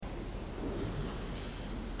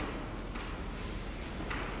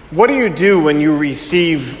What do you do when you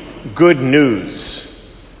receive good news?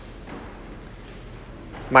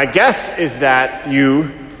 My guess is that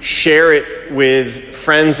you share it with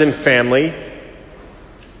friends and family,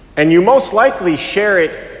 and you most likely share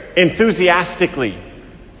it enthusiastically.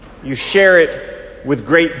 You share it with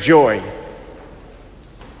great joy.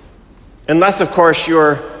 Unless, of course,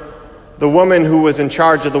 you're the woman who was in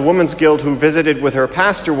charge of the Women's Guild who visited with her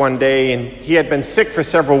pastor one day, and he had been sick for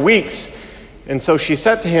several weeks. And so she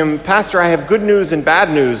said to him, "Pastor, I have good news and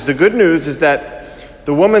bad news. The good news is that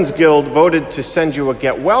the Women's Guild voted to send you a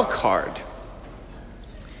get well card.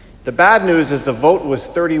 The bad news is the vote was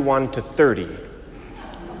 31-30.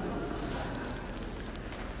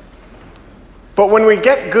 But when we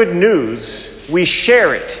get good news, we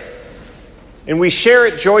share it. And we share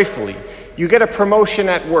it joyfully. You get a promotion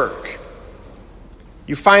at work.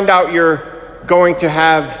 You find out you're going to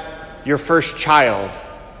have your first child.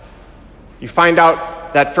 You find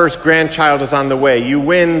out that first grandchild is on the way. You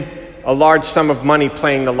win a large sum of money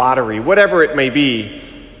playing the lottery. Whatever it may be,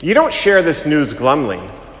 you don't share this news glumly.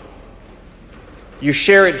 You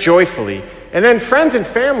share it joyfully. And then friends and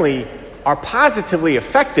family are positively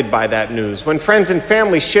affected by that news. When friends and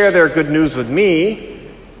family share their good news with me,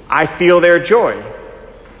 I feel their joy.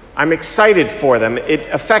 I'm excited for them. It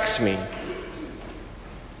affects me.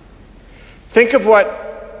 Think of what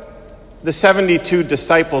the 72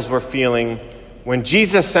 disciples were feeling when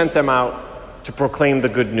Jesus sent them out to proclaim the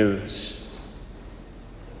good news.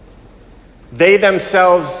 They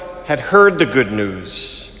themselves had heard the good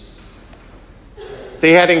news.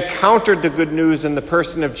 They had encountered the good news in the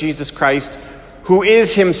person of Jesus Christ, who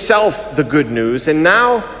is himself the good news, and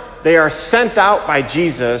now they are sent out by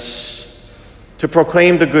Jesus to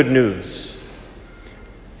proclaim the good news.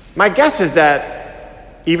 My guess is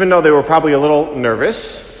that even though they were probably a little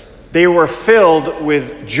nervous, they were filled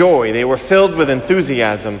with joy. They were filled with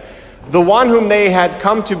enthusiasm. The one whom they had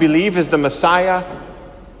come to believe as the Messiah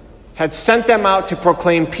had sent them out to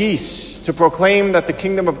proclaim peace, to proclaim that the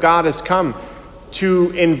kingdom of God has come,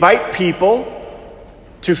 to invite people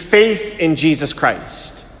to faith in Jesus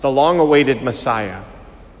Christ, the long-awaited Messiah.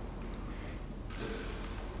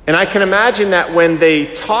 And I can imagine that when they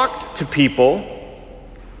talked to people,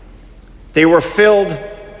 they were filled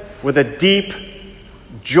with a deep,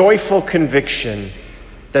 joyful conviction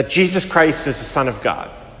that Jesus Christ is the Son of God.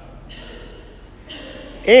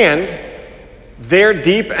 And their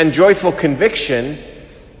deep and joyful conviction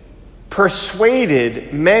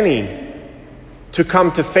persuaded many to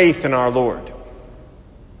come to faith in our Lord.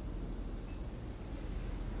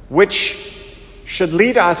 Which should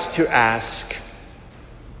lead us to ask,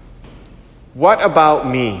 what about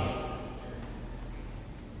me?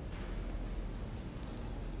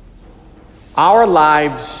 Our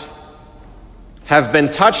lives have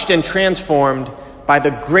been touched and transformed by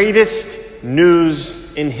the greatest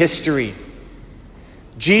news in history.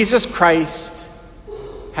 Jesus Christ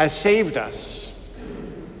has saved us.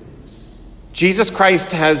 Jesus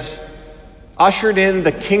Christ has ushered in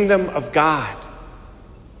the kingdom of God.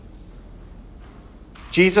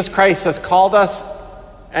 Jesus Christ has called us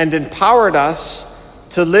and empowered us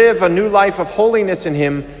to live a new life of holiness in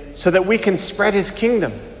him so that we can spread his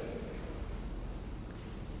kingdom.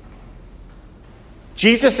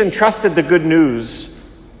 Jesus entrusted the good news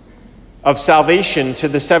of salvation to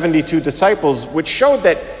the 72 disciples, which showed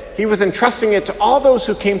that he was entrusting it to all those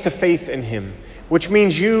who came to faith in him, which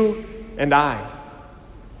means you and I.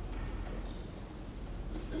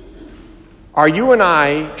 Are you and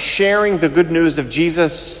I sharing the good news of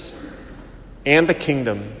Jesus and the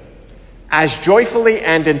kingdom as joyfully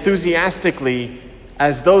and enthusiastically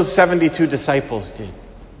as those 72 disciples did?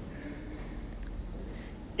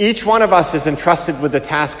 Each one of us is entrusted with the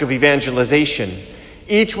task of evangelization.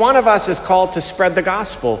 Each one of us is called to spread the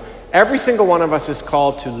gospel. Every single one of us is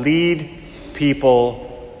called to lead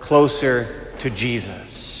people closer to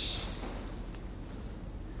Jesus.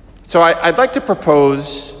 So I'd like to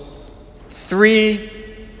propose 3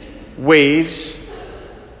 ways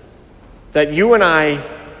that you and I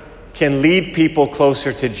can lead people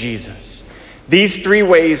closer to Jesus. These 3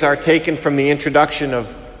 ways are taken from the introduction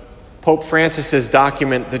of Pope Francis's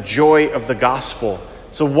document, The Joy of the Gospel.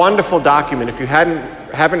 It's a wonderful document. If you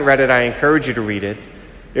haven't read it, I encourage you to read it.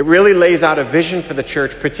 It really lays out a vision for the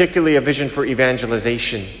church, particularly a vision for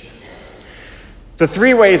evangelization. The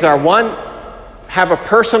 3 ways are: 1, have a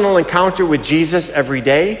personal encounter with Jesus every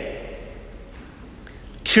day.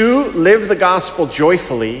 2, live the gospel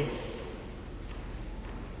joyfully.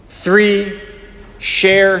 3,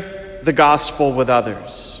 share the gospel with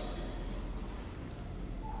others.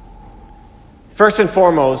 First and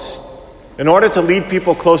foremost, in order to lead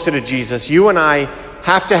people closer to Jesus, you and I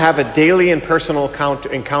have to have a daily and personal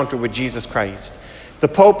encounter with Jesus Christ. The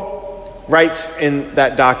Pope writes in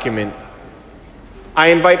that document, "I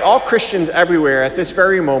invite all Christians everywhere at this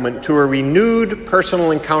very moment to a renewed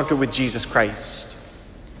personal encounter with Jesus Christ,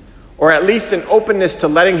 or at least an openness to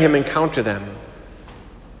letting him encounter them.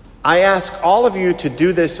 I ask all of you to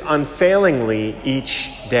do this unfailingly each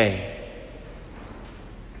day."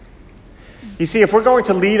 You see, if we're going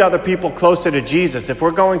to lead other people closer to Jesus, if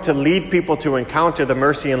we're going to lead people to encounter the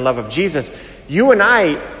mercy and love of Jesus, you and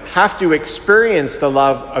I have to experience the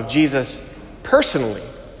love of Jesus personally,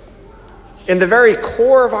 in the very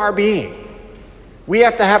core of our being. We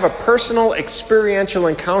have to have a personal, experiential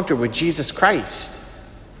encounter with Jesus Christ.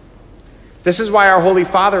 This is why our Holy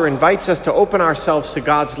Father invites us to open ourselves to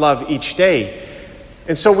God's love each day.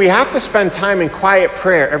 And so we have to spend time in quiet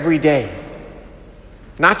prayer every day.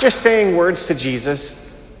 Not just saying words to Jesus,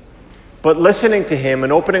 but listening to him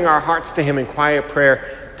and opening our hearts to him in quiet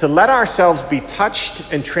prayer to let ourselves be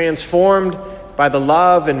touched and transformed by the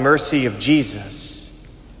love and mercy of Jesus.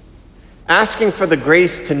 Asking for the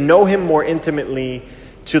grace to know him more intimately,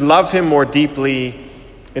 to love him more deeply,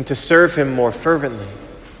 and to serve him more fervently.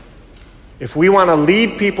 If we want to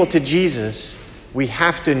lead people to Jesus, we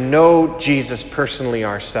have to know Jesus personally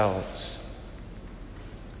ourselves.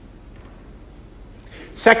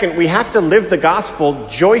 Second, we have to live the gospel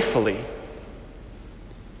joyfully.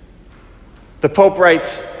 The Pope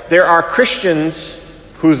writes, "There are Christians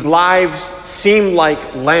whose lives seem like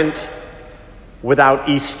Lent without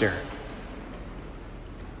Easter."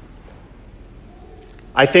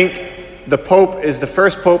 I think the Pope is the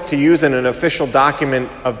first Pope to use in an official document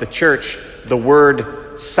of the Church the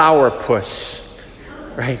word sourpuss,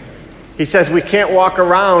 right? He says we can't walk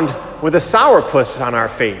around with a sourpuss on our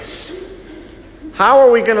face. How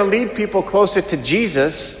are we going to lead people closer to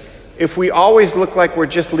Jesus if we always look like we're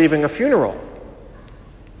just leaving a funeral?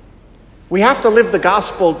 We have to live the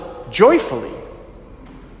gospel joyfully.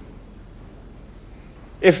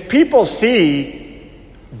 If people see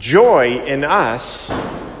joy in us,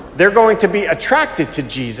 they're going to be attracted to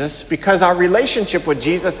Jesus because our relationship with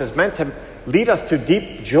Jesus is meant to lead us to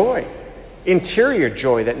deep joy, interior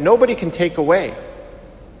joy that nobody can take away.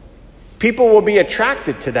 People will be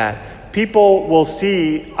attracted to that. People will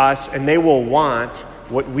see us and they will want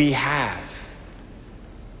what we have.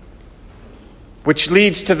 Which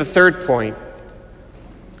leads to the third point.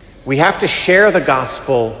 We have to share the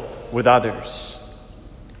gospel with others.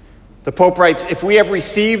 The Pope writes, "If we have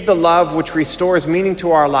received the love which restores meaning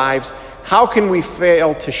to our lives, how can we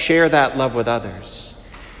fail to share that love with others?"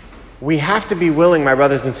 We have to be willing, my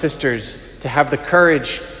brothers and sisters, to have the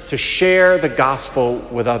courage to share the gospel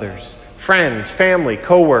with others. Friends, family,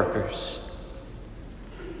 co-workers.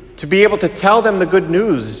 To be able to tell them the good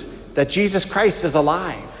news that Jesus Christ is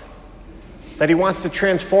alive, that he wants to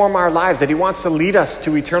transform our lives, that he wants to lead us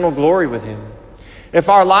to eternal glory with him. If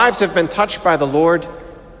our lives have been touched by the Lord,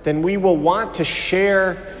 then we will want to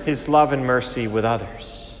share his love and mercy with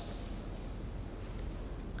others.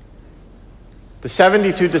 The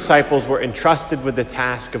 72 disciples were entrusted with the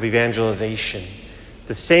task of evangelization,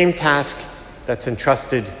 the same task that's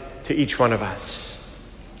entrusted to each one of us.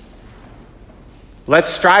 Let's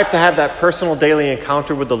strive to have that personal daily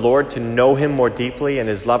encounter with the Lord, to know him more deeply and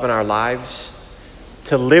his love in our lives,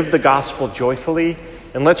 to live the gospel joyfully,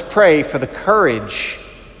 and let's pray for the courage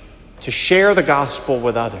to share the gospel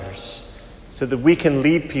with others so that we can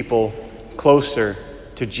lead people closer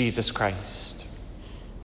to Jesus Christ.